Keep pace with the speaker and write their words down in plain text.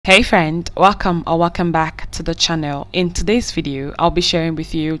Hey friend, welcome back to the channel. In today's video, I'll be sharing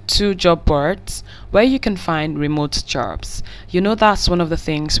with you 2 job boards where you can find remote jobs. You know that's one of the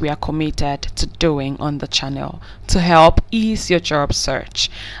things we are committed to doing on the channel to help ease your job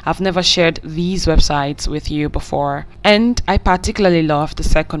search. I've never shared these websites with you before, and I particularly love the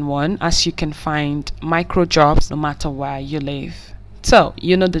second one as you can find micro jobs no matter where you live. So,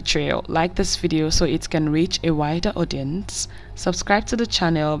 you know the drill. Like this video so it can reach a wider audience. Subscribe to the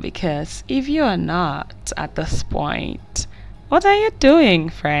channel because if you are not at this point, what are you doing,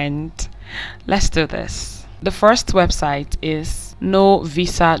 friend? Let's do this. The first website is No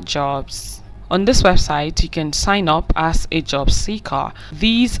Visa Jobs. On this website, you can sign up as a job seeker.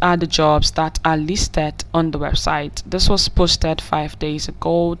 These are the jobs that are listed on the website. This was posted 5 days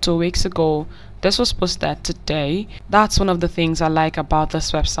ago, 2 weeks ago. This was posted today. That's one of the things I like about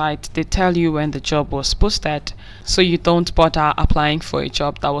this website. They tell you when the job was posted, so you don't bother applying for a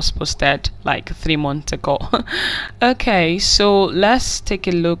job that was posted like 3 months ago. Okay, so let's take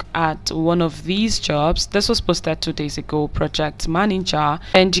a look at one of these jobs. This was posted 2 days ago, project manager,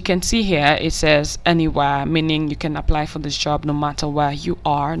 and you can see here it says anywhere, meaning you can apply for this job no matter where you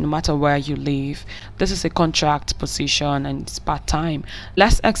are, no matter where you live. This is a contract position and it's part-time.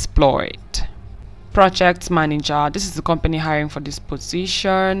 Let's explore it. Project manager, this is the company hiring for this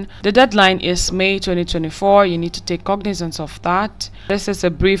position. The deadline is May 2024. You need to take cognizance of that. This is a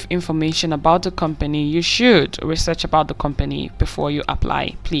brief information about the company. You should research about the company before you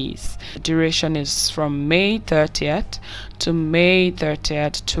apply, please. The duration is from May 30th to May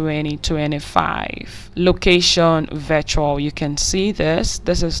 30th 2025. Location virtual. You can see this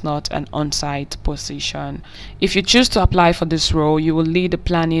is not an on-site position. If you choose to apply for this role, you will lead the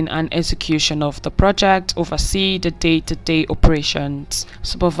planning and execution of the project, oversee the day-to-day operations,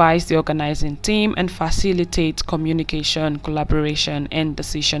 supervise the organizing team, and facilitate communication, collaboration, and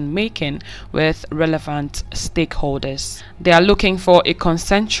decision making with relevant stakeholders. They are looking for a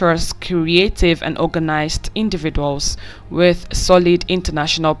consensuous, creative, and organized individuals with solid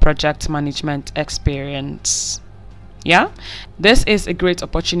international project management experience. Yeah, this is a great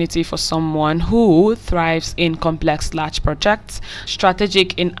opportunity for someone who thrives in complex large projects,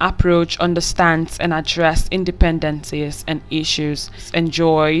 strategic in approach, understands and addresses independencies and issues,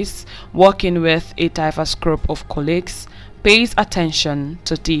 enjoys working with a diverse group of colleagues, pays attention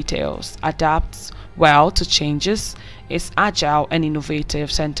to details, adapts well to changes, is agile and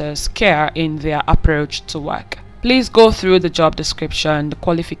innovative, centers care in their approach to work. Please go through the job description, the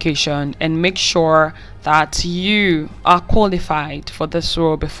qualification, and make sure that you are qualified for this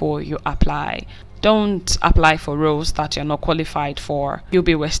role before you apply. Don't apply for roles that you're not qualified for. You'll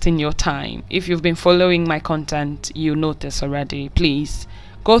be wasting your time. If you've been following my content, you know this already. Please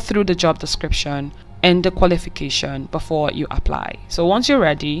go through the job description and the qualification before you apply. So once you're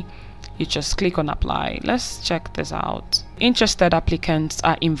ready, you just click on apply. Let's check this out. Interested applicants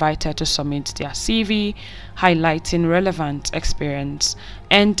are invited to submit their CV, highlighting relevant experience,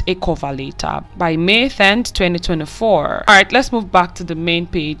 and a cover letter by May 10th, 2024. Alright, let's move back to the main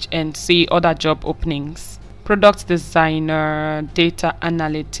page and see other job openings. Product designer, data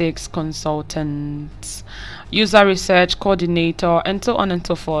analytics consultant, user research coordinator, and so on and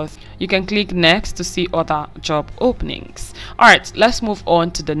so forth. You can click next to see other job openings. Alright, let's move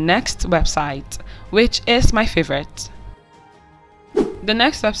on to the next website, which is my favorite. The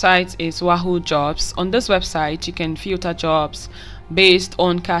next website is Wahoo Jobs. On this website, you can filter jobs based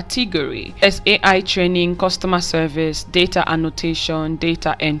on category. There's AI training, customer service, data annotation,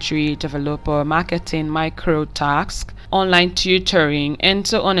 data entry, developer, marketing, micro task, online tutoring, and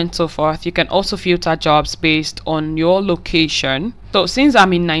so on and so forth. You can also filter jobs based on your location. So since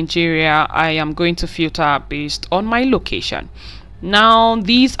I'm in Nigeria, I am going to filter based on my location. Now,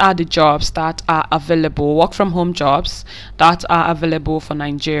 these are the jobs that are available, work from home jobs that are available for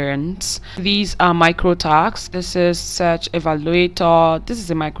Nigerians. These are micro tasks. This is search evaluator. This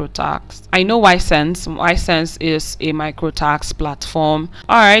is a micro task. I know Ysense. Ysense is a micro task platform.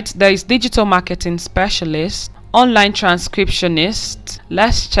 Alright, there is digital marketing specialist, online transcriptionist.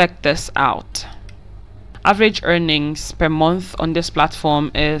 Let's check this out. Average earnings per month on this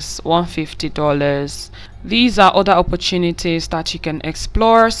platform is $150. These are other opportunities that you can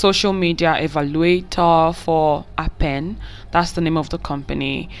explore. Social media evaluator for Appen, that's the name of the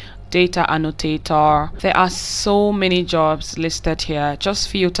company. Data annotator. There are so many jobs listed here. Just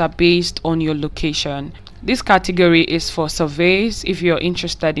filter based on your location. This category is for surveys. If you're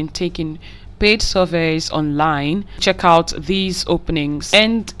interested in taking paid surveys online, check out these openings.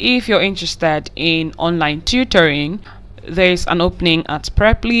 And if you're interested in online tutoring, there's an opening at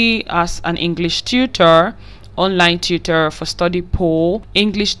Preply as an English tutor. online tutor for study pool,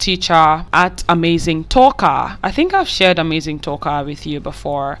 English teacher at Amazing Talker. I think I've shared Amazing Talker with you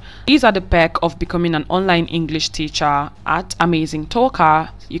before. These are the perks of becoming an online English teacher at Amazing Talker.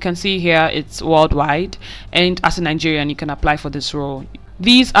 You can see here it's worldwide, and as a Nigerian you can apply for this role.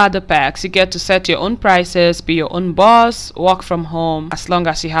 These are the perks. You get to set your own prices, be your own boss, work from home as long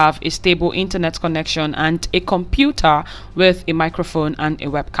as you have a stable internet connection and a computer with a microphone and a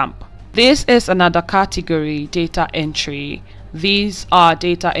webcam. This is another category, data entry. These are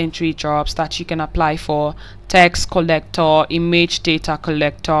data entry jobs that you can apply for: text collector, image data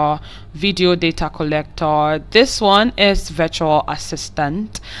collector, video data collector. This one is virtual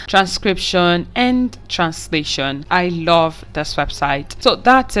assistant, transcription and translation. I love this website. So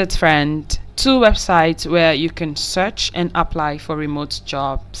that's it, friend. 2 websites where you can search and apply for remote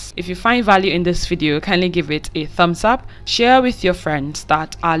jobs. If you find value in this video, kindly give it a thumbs up, share with your friends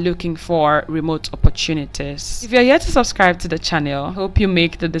that are looking for remote opportunities. If you're yet to subscribe to the channel, hope you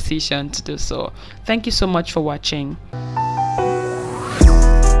make the decision to do so. Thank you so much for watching.